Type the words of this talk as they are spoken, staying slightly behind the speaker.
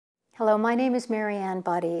Hello, my name is Marianne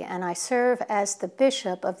Budde, and I serve as the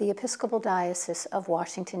Bishop of the Episcopal Diocese of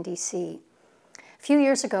Washington, D.C. A few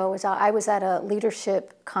years ago, I was at a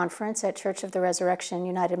leadership conference at Church of the Resurrection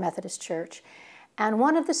United Methodist Church, and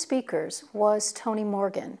one of the speakers was Tony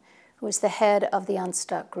Morgan, who is the head of the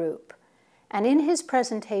Unstuck Group. And in his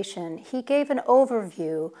presentation, he gave an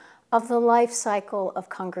overview of the life cycle of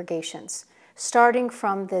congregations, starting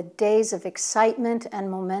from the days of excitement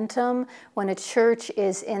and momentum when a church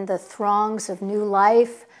is in the throngs of new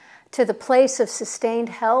life, to the place of sustained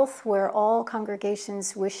health where all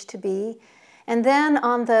congregations wish to be. And then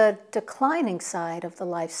on the declining side of the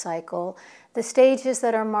life cycle, the stages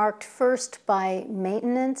that are marked first by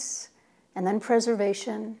maintenance, and then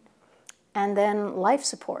preservation, and then life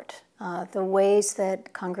support, the ways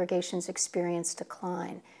that congregations experience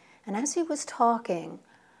decline. And as he was talking,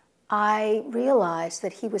 I realized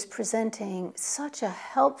that he was presenting such a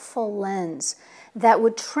helpful lens that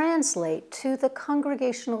would translate to the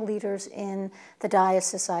congregational leaders in the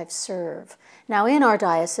diocese I've served. Now, in our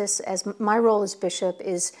diocese, as my role as bishop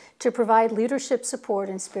is to provide leadership support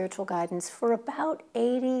and spiritual guidance for about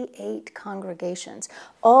 88 congregations,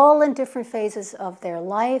 all in different phases of their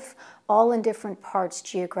life, all in different parts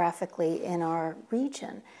geographically in our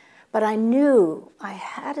region. But I knew, I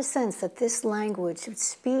had a sense that this language would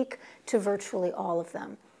speak to virtually all of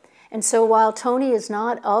them. And so while Tony is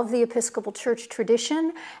not of the Episcopal Church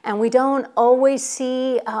tradition, and we don't always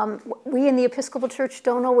see, we in the Episcopal Church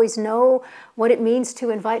don't always know what it means to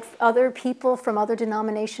invite other people from other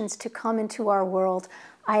denominations to come into our world,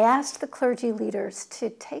 I asked the clergy leaders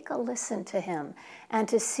to take a listen to him and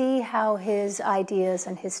to see how his ideas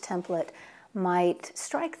and his template might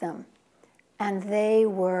strike them. And they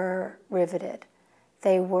were riveted.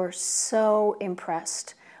 They were so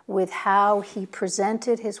impressed with how he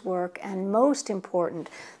presented his work, and most important,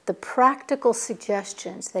 the practical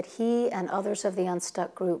suggestions that he and others of the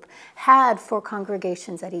Unstuck Group had for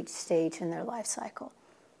congregations at each stage in their life cycle.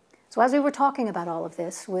 So as we were talking about all of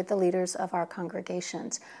this with the leaders of our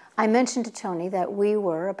congregations, I mentioned to Tony that we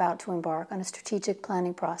were about to embark on a strategic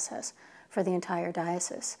planning process for the entire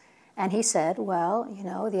diocese. And he said, well, you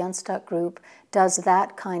know, the Unstuck Group does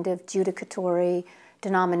that kind of judicatory,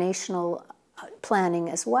 denominational planning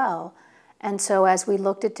as well. And so as we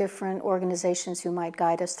looked at different organizations who might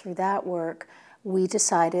guide us through that work, we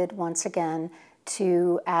decided once again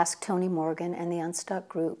to ask Tony Morgan and the Unstuck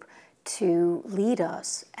Group to lead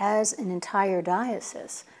us as an entire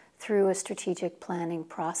diocese through a strategic planning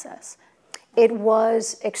process. It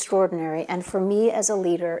was extraordinary, and for me as a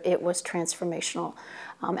leader, it was transformational.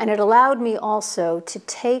 And it allowed me also to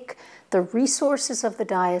take the resources of the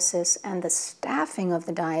diocese and the staffing of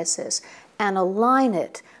the diocese and align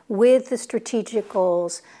it with the strategic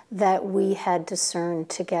goals that we had discerned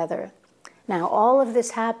together. Now, all of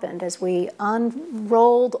this happened as we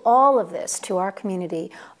unrolled all of this to our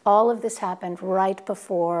community. All of this happened right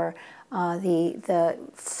before the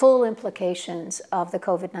full implications of the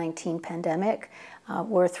COVID-19 pandemic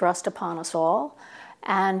were thrust upon us all.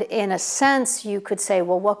 And in a sense, you could say,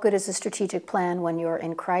 well, what good is a strategic plan when you're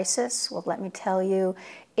in crisis? Well, let me tell you,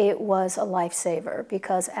 it was a lifesaver,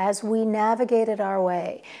 because as we navigated our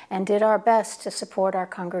way and did our best to support our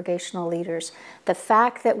congregational leaders, the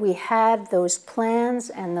fact that we had those plans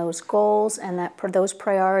and those goals and those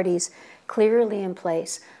priorities clearly in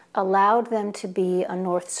place allowed them to be a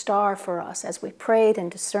North Star for us as we prayed and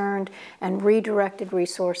discerned and redirected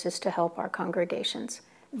resources to help our congregations.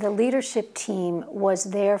 The leadership team was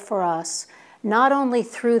there for us, not only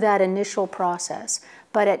through that initial process,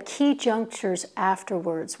 but at key junctures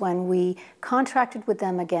afterwards when we contracted with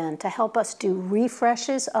them again to help us do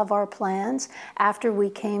refreshes of our plans after we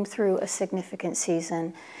came through a significant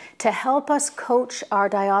season, to help us coach our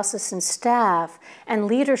diocesan staff and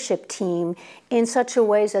leadership team in such a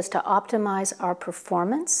ways as to optimize our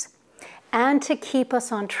performance, and to keep us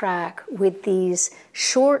on track with these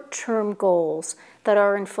short-term goals that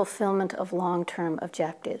are in fulfillment of long-term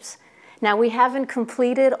objectives. Now, we haven't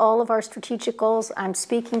completed all of our strategic goals. I'm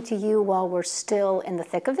speaking to you while we're still in the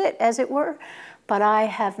thick of it, as it were, but I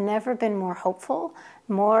have never been more hopeful,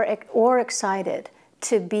 or excited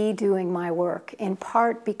to be doing my work, in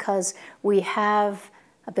part because we have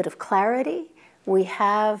a bit of clarity. We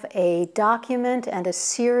have a document and a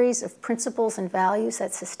series of principles and values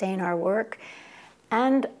that sustain our work.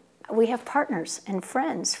 And we have partners and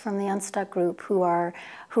friends from the Unstuck Group who are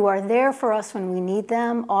there for us when we need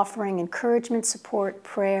them, offering encouragement, support,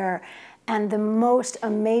 prayer, and the most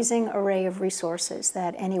amazing array of resources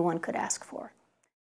that anyone could ask for.